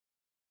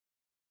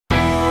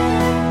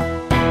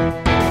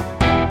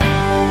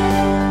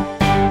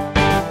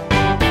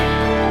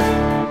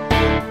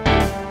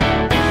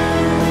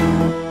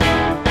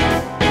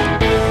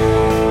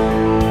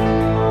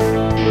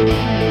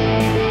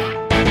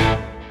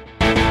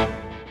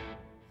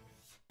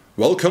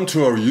Welcome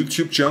to our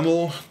YouTube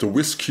channel, the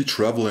Whiskey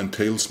Travel and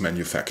Tales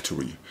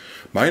Manufactory.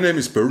 My name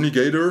is Bernie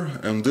Gator,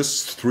 and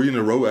this 3 in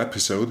a row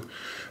episode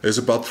is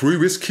about 3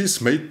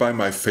 whiskies made by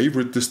my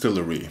favorite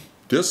distillery.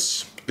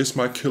 This is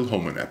my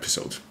Kilchoman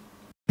episode.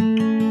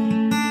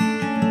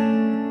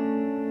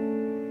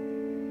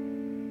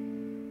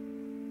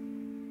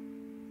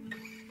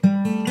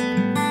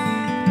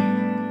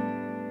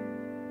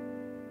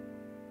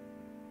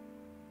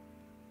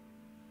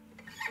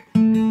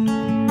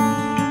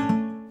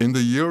 In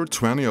the year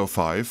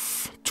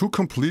 2005, 2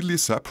 completely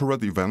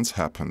separate events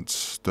happened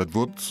that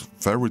would,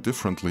 very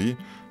differently,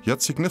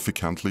 yet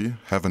significantly,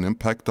 have an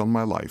impact on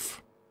my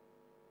life.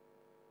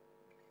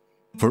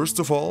 First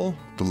of all,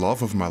 the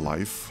love of my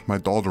life, my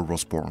daughter,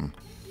 was born.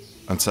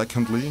 And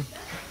secondly,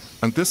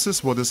 and this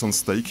is what is on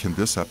stake in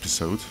this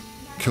episode,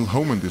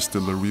 Kilchoman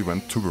Distillery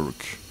went to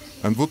work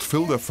and would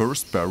fill their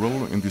first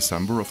barrel in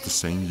December of the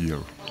same year.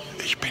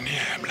 Ich bin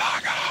hier im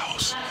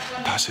Lagerhaus.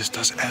 Das ist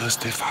das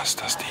erste Fass,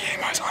 das die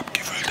jemals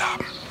abgefüllt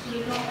haben.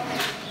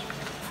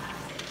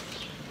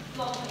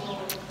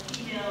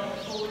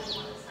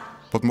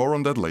 But more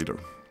on that later.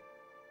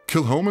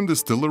 Kilchoman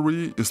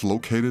Distillery is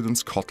located in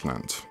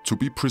Scotland, to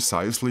be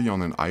precisely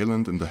on an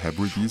island in the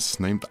Hebrides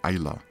named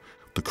Islay,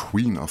 the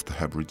Queen of the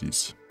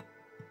Hebrides.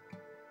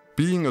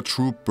 Being a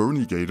true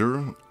Bernie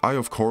Gator, I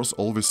of course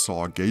always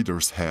saw a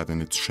gator's head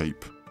in its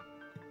shape.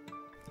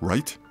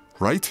 Right?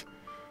 Right?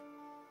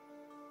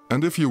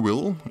 And if you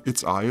will,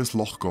 its eye is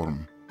Loch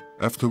Gorm,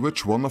 after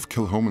which one of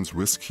Kilchoman's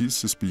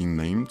whiskies is being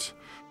named,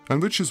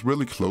 and which is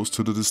really close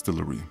to the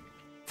distillery.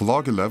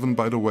 Vlog 11,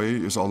 by the way,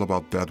 is all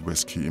about that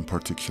whiskey in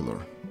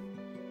particular.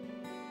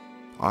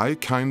 I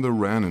kinda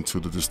ran into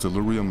the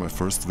distillery on my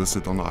first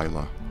visit on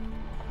Islay.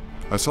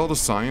 I saw the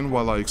sign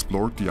while I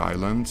explored the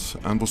island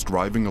and was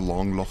driving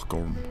along Loch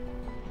Gorm.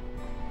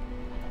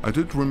 I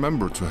did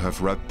remember to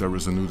have read there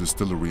is a new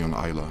distillery on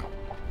Islay,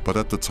 but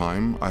at the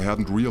time I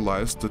hadn't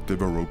realized that they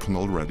were open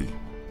already.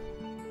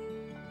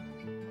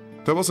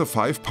 There was a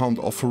 £5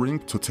 offering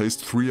to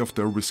taste 3 of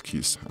their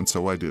whiskies, and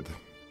so I did.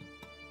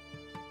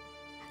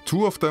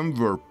 2 of them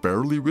were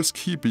barley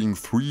whiskey, being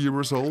 3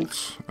 years old,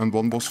 and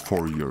 1 was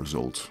 4 years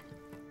old.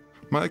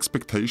 My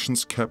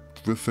expectations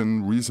kept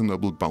within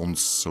reasonable bounds,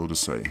 so to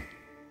say.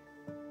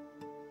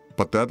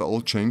 But that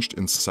all changed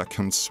in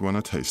seconds when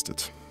I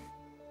tasted.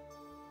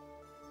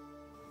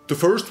 The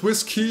first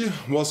whiskey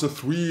was a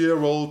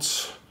 3-year-old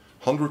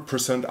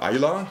 100%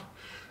 Islay,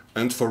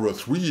 and for a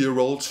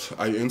 3-year-old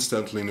I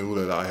instantly knew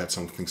that I had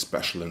something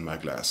special in my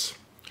glass.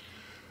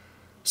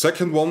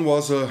 Second one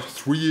was a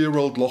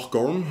 3-year-old Loch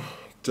Gorm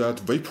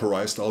that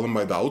vaporized all of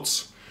my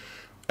doubts,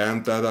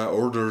 and that I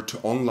ordered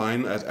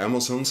online at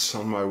Amazon's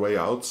on my way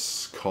out,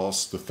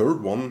 cause the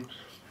third one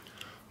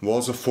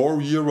was a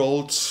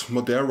 4-year-old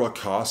Madeira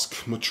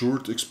Cask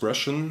Matured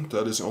expression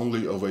that is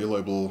only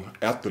available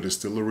at the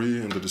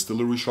distillery, in the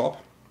distillery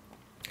shop,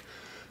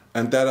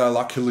 and that I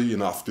luckily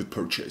enough did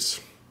purchase.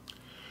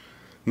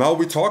 Now,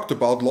 we talked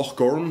about Loch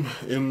Gorm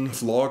in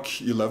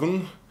vlog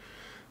 11,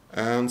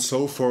 and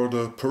so for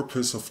the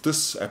purpose of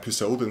this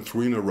episode in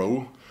 3 in a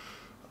row,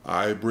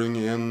 I bring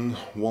in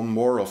one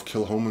more of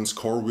Kilchoman's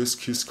core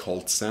whiskies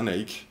called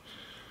Sanaig,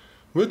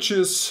 which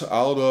is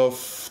out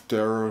of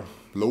their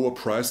lower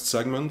priced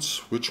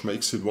segment, which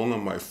makes it one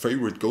of my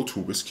favorite go-to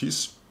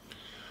whiskies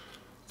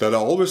that I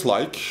always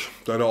like,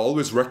 that I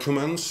always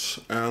recommend,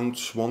 and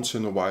once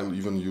in a while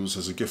even use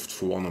as a gift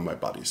for one of my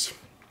buddies.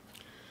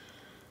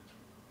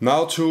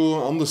 Now, to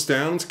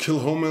understand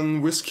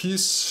Kilchoman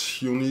whiskies,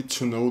 you need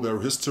to know their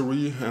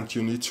history and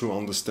you need to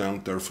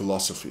understand their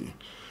philosophy,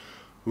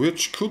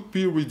 which could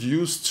be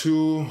reduced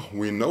to: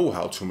 we know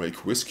how to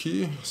make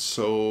whiskey,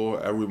 so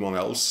everyone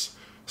else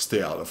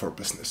stay out of our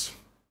business.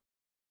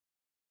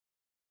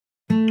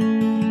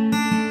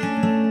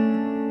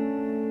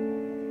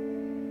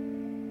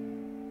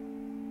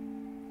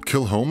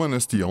 Kilchoman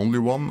is the only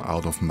one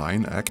out of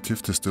 9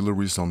 active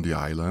distilleries on the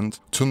island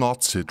to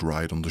not sit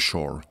right on the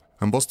shore,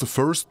 and was the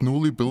first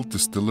newly built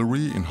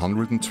distillery in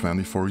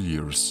 124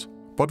 years.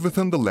 But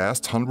within the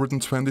last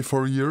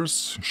 124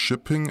 years,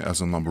 shipping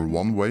as a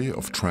 #1 way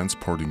of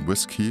transporting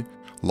whiskey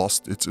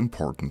lost its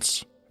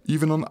importance.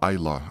 Even on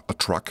Islay, a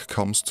truck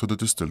comes to the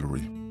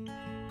distillery.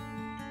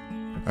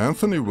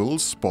 Anthony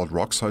Wills bought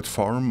Rockside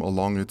Farm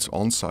along its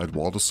on-site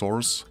water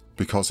source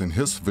because in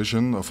his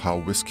vision of how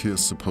whiskey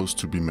is supposed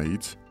to be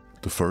made,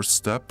 the first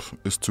step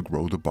is to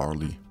grow the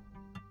barley.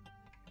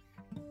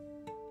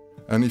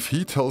 And if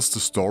he tells the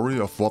story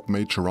of what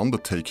major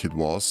undertake it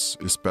was,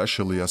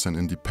 especially as an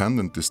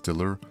independent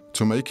distiller,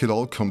 to make it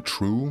all come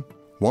true,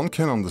 one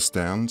can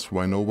understand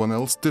why no one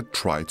else did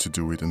try to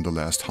do it in the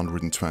last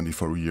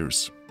 124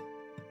 years.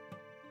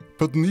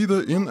 But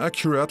neither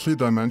inaccurately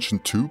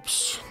dimensioned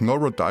tubes,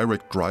 nor a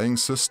direct drying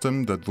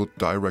system that would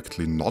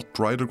directly not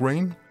dry the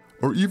grain,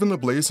 or even a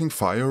blazing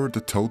fire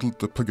that totaled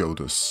the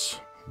pagodas,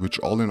 which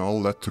all in all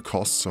led to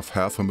costs of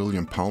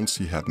 £500,000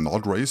 he had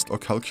not raised or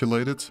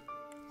calculated,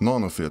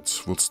 none of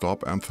it would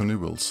stop Anthony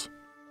Wills.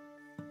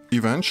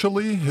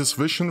 Eventually, his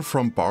vision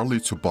from barley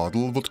to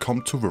bottle would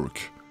come to work,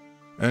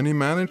 and he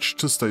managed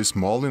to stay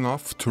small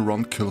enough to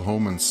run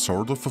Kilchoman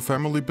sort of a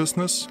family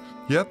business,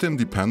 yet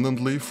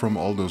independently from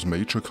all those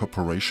major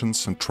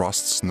corporations and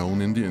trusts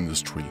known in the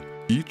industry,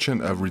 each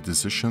and every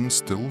decision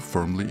still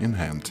firmly in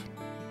hand.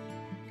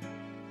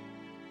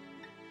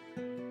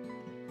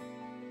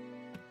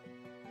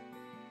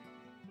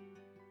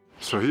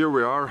 So here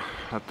we are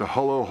at the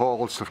hollow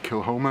halls of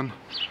Kilchoman.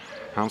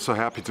 I'm so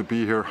happy to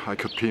be here I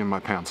could pee in my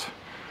pants.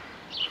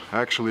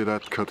 Actually,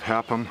 that could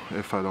happen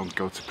if I don't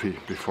go to pee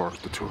before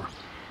the tour.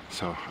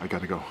 So I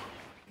gotta go.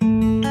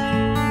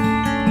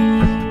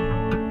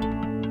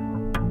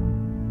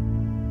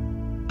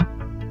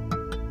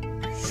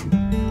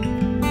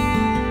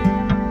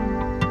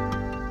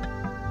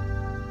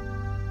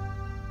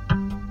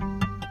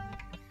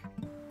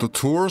 The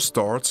tour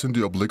starts in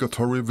the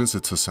obligatory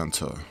visitor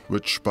center,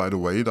 which by the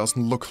way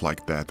doesn't look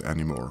like that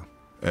anymore.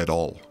 At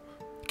all.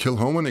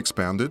 Kilchoman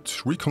expanded,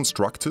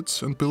 reconstructed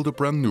and built a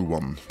brand new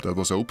one that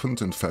was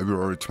opened in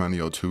February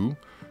 2002,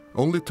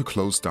 only to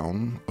close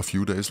down a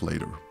few days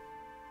later.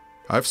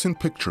 I've seen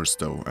pictures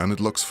though, and it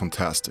looks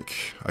fantastic.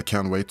 I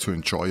can't wait to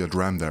enjoy a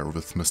dram there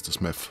with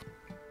Mr.Smiff.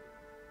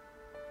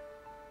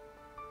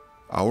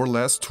 Our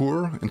last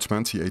tour in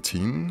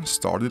 2018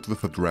 started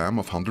with a dram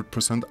of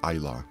 100%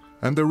 Islay.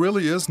 And there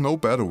really is no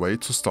better way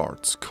to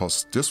start,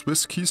 cause this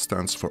whiskey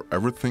stands for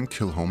everything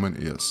Kilchoman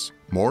is,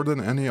 more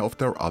than any of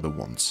their other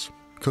ones.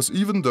 Cause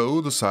even though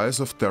the size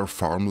of their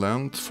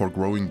farmland for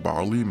growing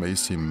barley may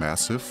seem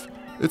massive,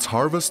 its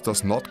harvest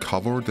does not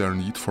cover their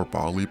need for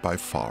barley by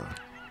far.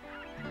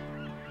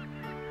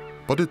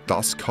 But it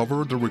does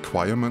cover the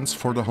requirements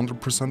for the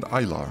 100%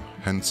 Islay,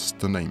 hence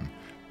the name.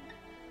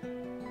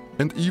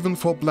 And even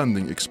for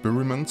blending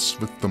experiments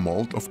with the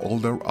malt of all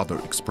their other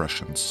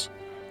expressions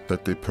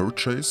that they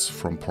purchase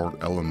from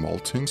Port Ellen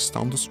Maltings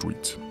down the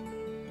street.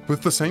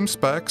 With the same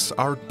specs,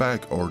 Art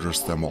Bag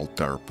orders their malt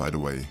there, by the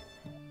way.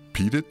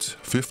 Peated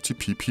 50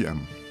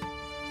 ppm.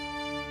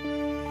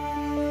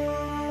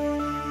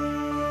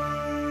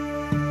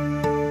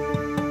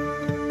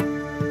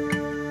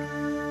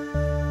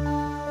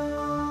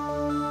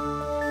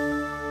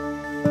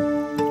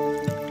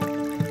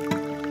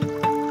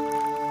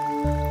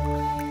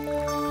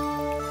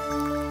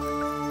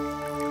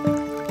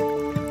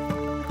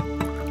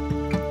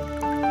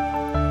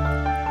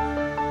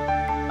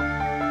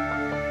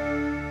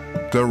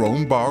 Their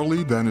own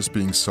barley then is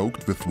being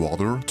soaked with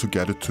water to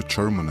get it to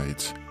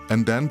germinate,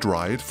 and then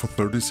dried for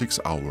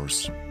 36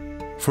 hours.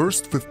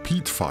 First with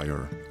peat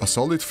fire, a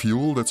solid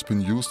fuel that's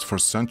been used for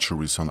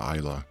centuries on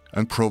Islay,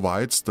 and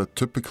provides that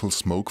typical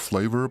smoke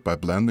flavor by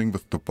blending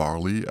with the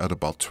barley at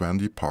about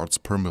 20 parts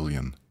per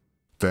million.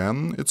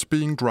 Then it's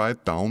being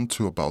dried down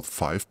to about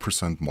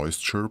 5%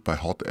 moisture by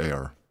hot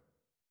air.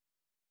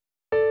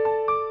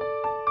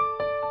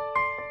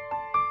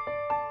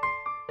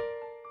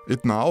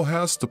 It now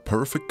has the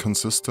perfect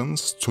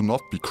consistence to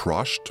not be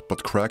crushed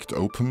but cracked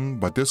open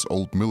by this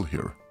old mill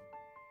here.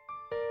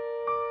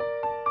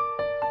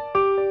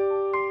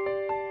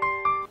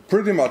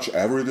 Pretty much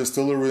every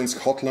distillery in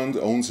Scotland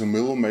owns a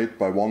mill made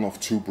by one of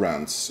two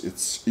brands.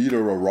 It's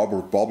either a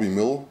Robert Bobby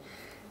mill,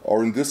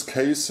 or in this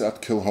case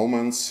at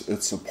Kilchoman's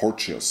it's a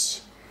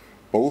Porteous.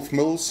 Both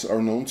mills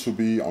are known to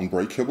be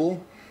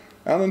unbreakable,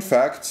 and in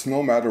fact,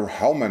 no matter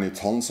how many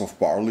tons of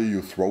barley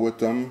you throw at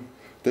them,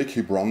 they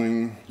keep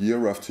running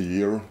year after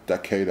year,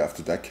 decade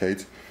after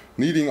decade,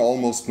 needing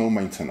almost no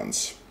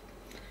maintenance.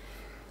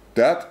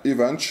 That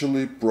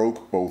eventually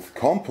broke both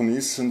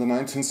companies in the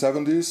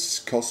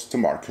 1970s, cause the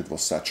market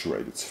was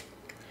saturated.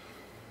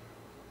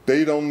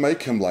 They don't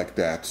make them like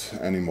that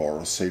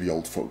anymore, say the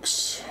old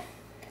folks.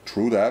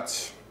 True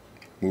that,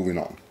 moving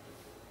on.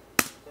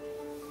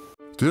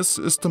 This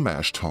is the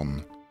mash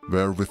tun,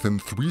 where within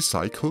 3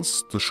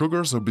 cycles the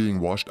sugars are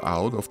being washed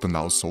out of the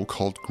now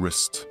so-called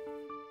grist.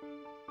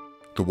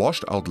 The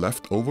washed out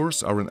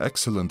leftovers are an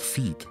excellent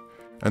feed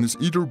and is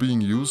either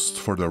being used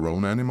for their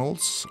own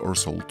animals or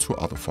sold to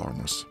other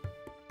farmers.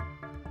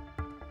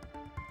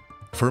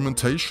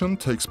 Fermentation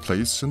takes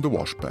place in the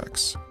wash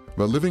bags,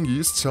 where living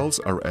yeast cells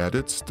are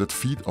added that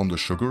feed on the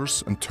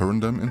sugars and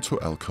turn them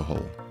into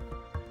alcohol.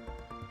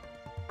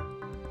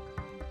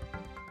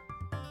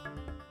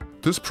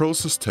 This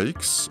process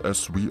takes,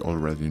 as we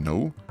already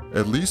know,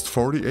 at least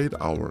 48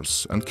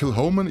 hours, and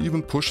Kilchoman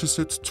even pushes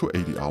it to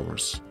 80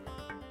 hours.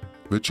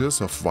 Which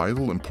is of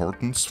vital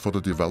importance for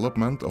the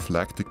development of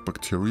lactic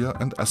bacteria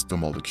and ester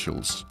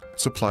molecules,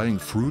 supplying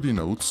fruity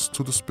notes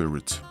to the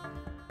spirit.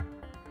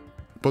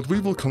 But we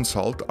will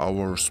consult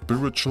our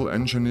spiritual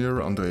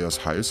engineer Andreas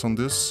Heiß on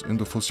this in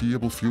the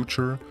foreseeable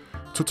future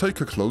to take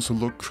a closer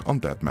look on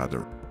that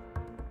matter.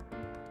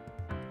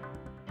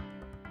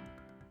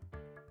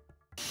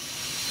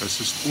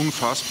 Es ist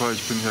unfassbar,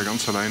 ich bin hier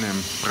ganz alleine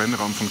im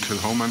Brennraum von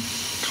Kilchoman.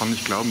 Kann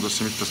nicht glauben, dass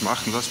sie mich das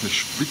machen lassen. Ich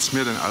schwitze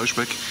mir den Arsch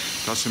weg.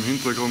 Das im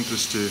Hintergrund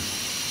ist die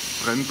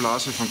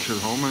Brennblase von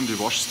Kilchoman, die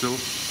Wash Still.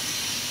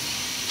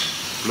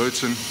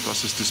 Blödsinn,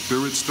 das ist die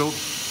Spirit Still.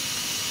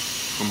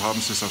 Darum haben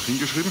sie es auch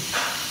hingeschrieben.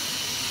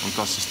 Und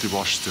das ist die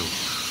Wash Still.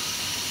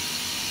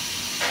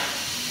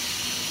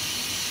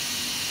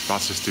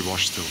 Das ist die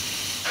Wash Still.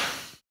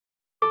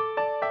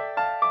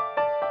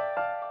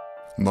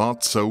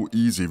 Not so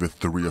easy with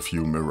the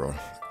rearview mirror,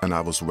 and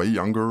I was way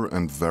younger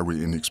and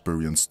very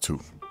inexperienced too.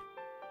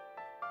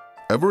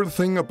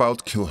 Everything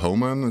about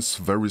Kilchoman is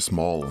very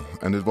small,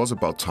 and it was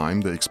about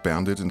time they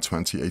expanded in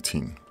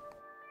 2018.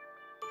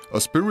 A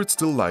spirit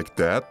still like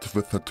that,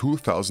 with a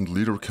 2000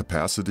 liter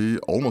capacity,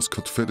 almost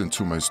could fit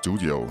into my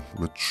studio,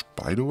 which,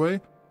 by the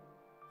way,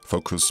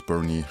 focus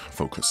Bernie,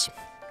 focus.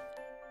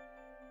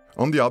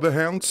 On the other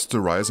hand, the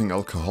rising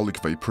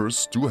alcoholic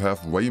vapors do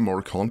have way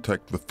more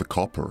contact with the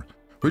copper,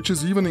 which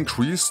is even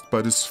increased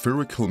by the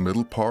spherical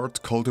middle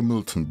part called a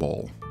Milton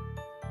ball.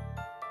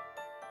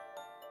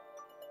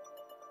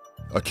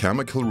 A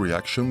chemical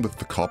reaction with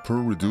the copper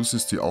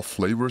reduces the off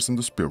flavors in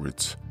the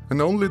spirit,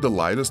 and only the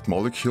lightest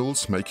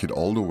molecules make it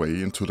all the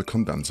way into the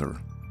condenser,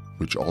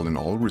 which all in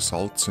all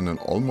results in an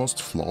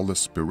almost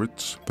flawless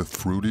spirit with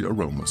fruity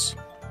aromas.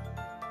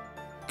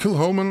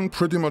 Kilchoman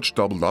pretty much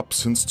doubled up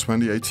since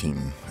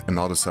 2018.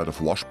 Another set of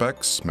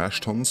washbacks,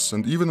 mash tuns,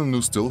 and even a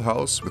new still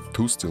house with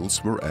 2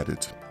 stills were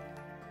added.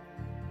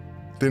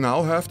 They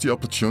now have the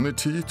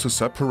opportunity to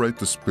separate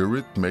the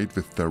spirit made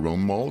with their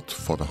own malt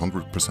for the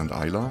 100%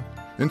 Islay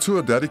into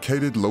a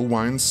dedicated low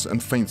wines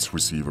and feints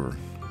receiver,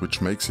 which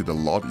makes it a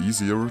lot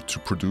easier to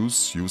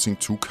produce using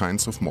 2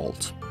 kinds of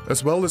malt,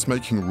 as well as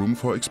making room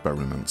for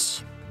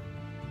experiments.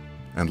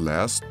 And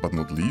last but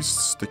not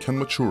least, they can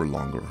mature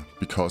longer,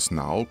 because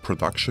now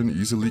production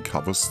easily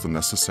covers the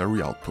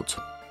necessary output.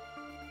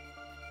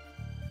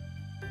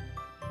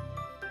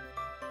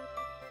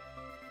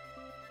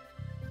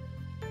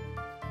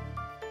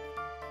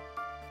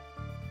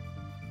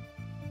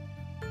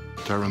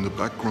 There in the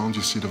background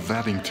you see the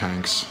vatting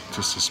tanks.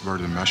 This is where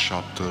they mash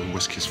up the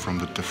whiskies from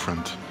the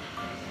different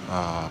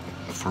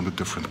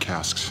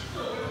casks.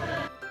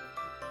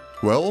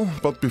 Well,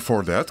 but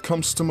before that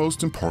comes the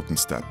most important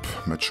step,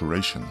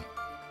 maturation.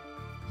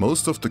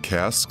 Most of the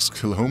casks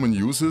Kilchoman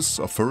uses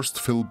are first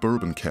fill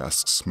bourbon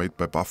casks made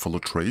by Buffalo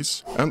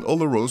Trace and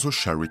Oloroso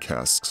sherry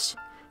casks,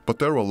 but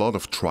there are a lot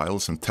of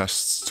trials and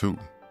tests too.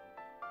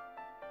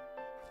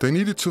 They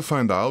needed to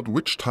find out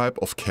which type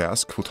of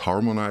cask would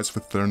harmonize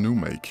with their new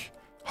make,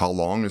 how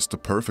long is the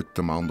perfect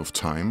amount of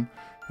time,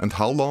 and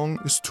how long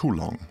is too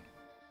long.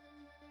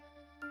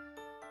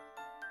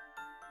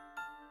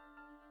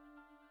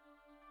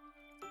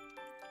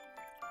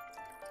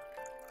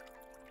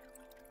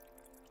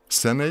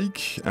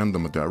 Sanaig and the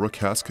Madeira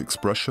Cask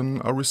expression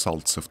are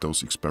results of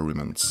those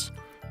experiments.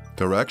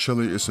 There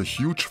actually is a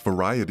huge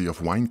variety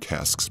of wine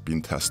casks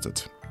being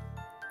tested.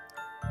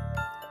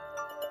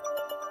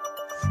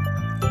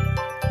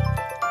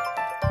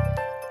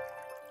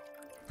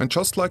 And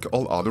just like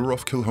all other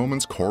of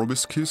Kilchoman's core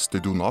whiskies, they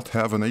do not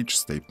have an age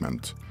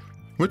statement,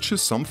 which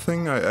is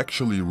something I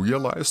actually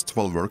realized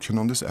while working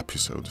on this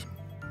episode.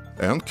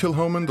 And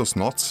Kilchoman does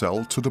not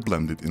sell to the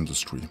blended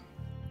industry.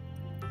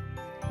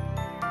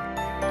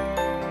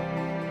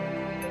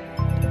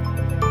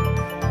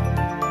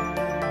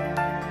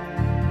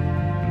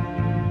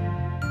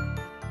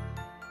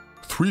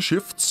 Three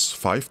shifts,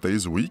 5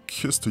 days a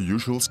week is the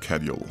usual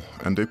schedule,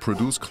 and they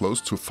produce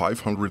close to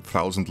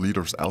 500,000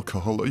 liters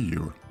alcohol a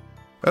year,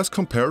 as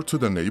compared to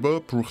their neighbor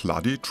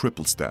Bruichladdich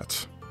triples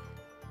that.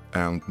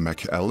 And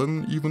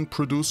Macallan even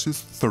produces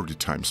 30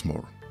 times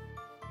more.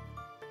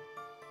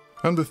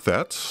 And with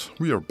that,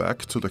 we are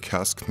back to the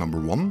cask number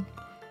 1,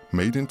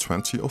 made in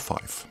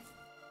 2005.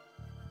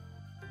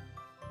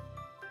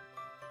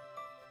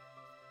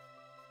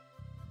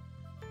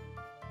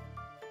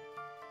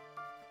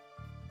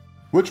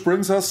 Which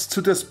brings us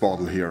to this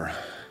bottle here.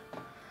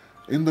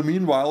 In the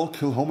meanwhile,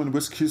 Kilchoman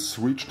whiskies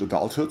reached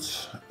adulthood,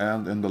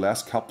 and in the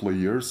last couple of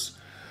years,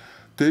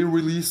 they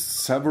released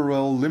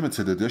several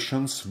limited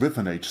editions with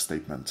an age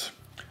statement.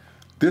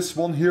 This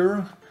one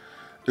here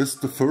is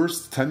the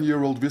first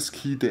 10-year-old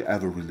whiskey they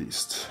ever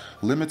released.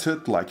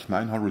 Limited, like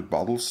 900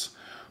 bottles.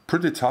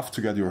 Pretty tough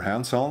to get your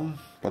hands on,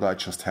 but I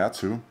just had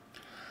to.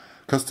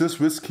 Because this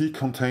whiskey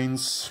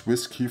contains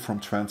whiskey from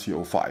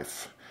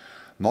 2005.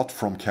 Not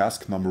from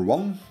cask number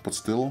 1, but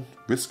still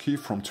whiskey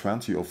from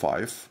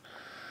 2005.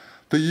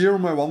 The year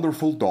my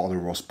wonderful daughter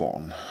was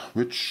born,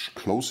 which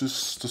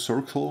closes the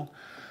circle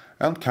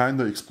and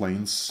kinda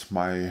explains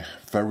my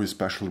very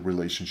special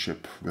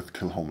relationship with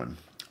Kilchoman,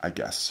 I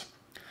guess.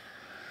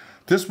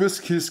 This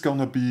whiskey is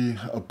gonna be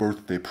a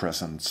birthday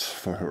present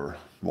for her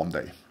one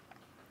day.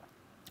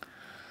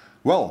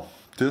 Well,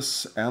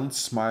 this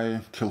ends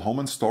my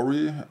Kilchoman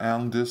story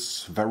and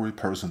this very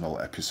personal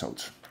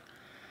episode.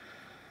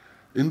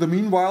 In the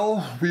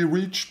meanwhile, we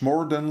reached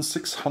more than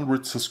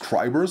 600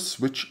 subscribers,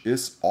 which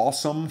is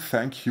awesome.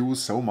 Thank you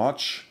so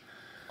much.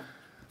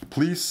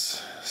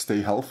 Please stay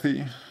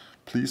healthy.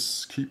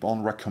 Please keep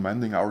on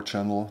recommending our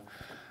channel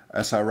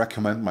as I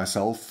recommend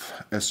myself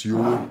as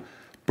your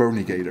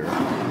Bernie-gator.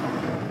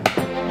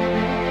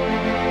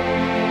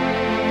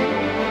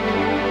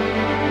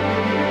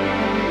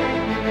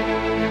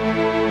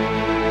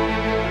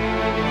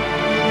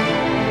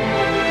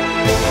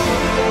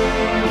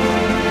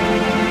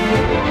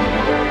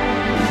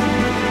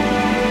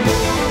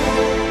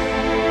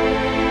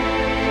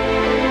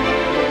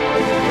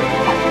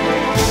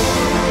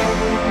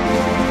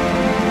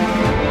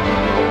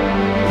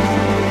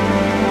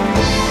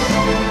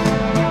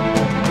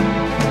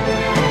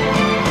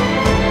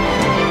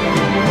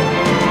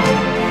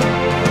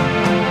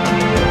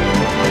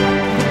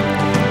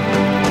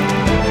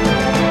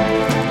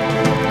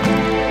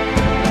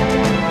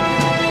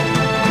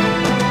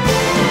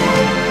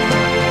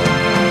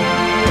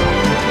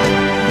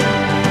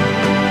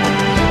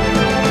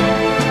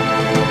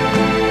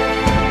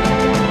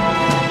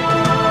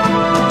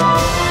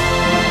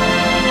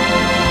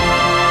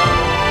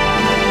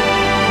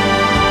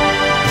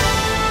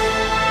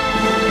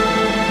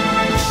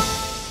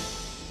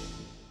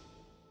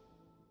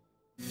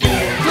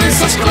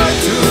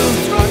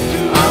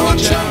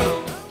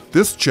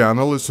 This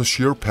channel is a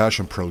sheer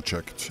passion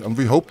project, and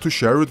we hope to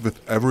share it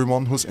with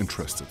everyone who's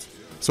interested.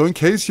 So in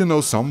case you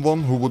know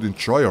someone who would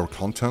enjoy our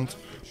content,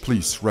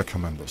 please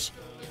recommend us.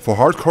 For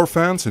hardcore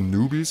fans and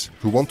newbies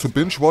who want to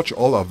binge watch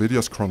all our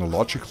videos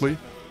chronologically,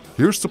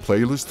 here's the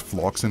playlist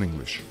Vlogs in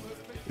English.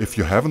 If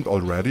you haven't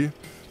already,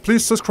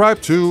 please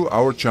subscribe to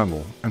our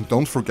channel and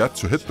don't forget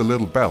to hit the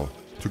little bell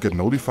to get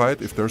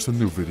notified if there's a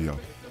new video.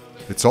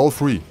 It's all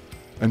free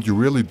and you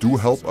really do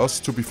help us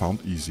to be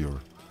found easier.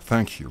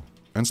 Thank you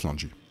and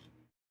Slungy.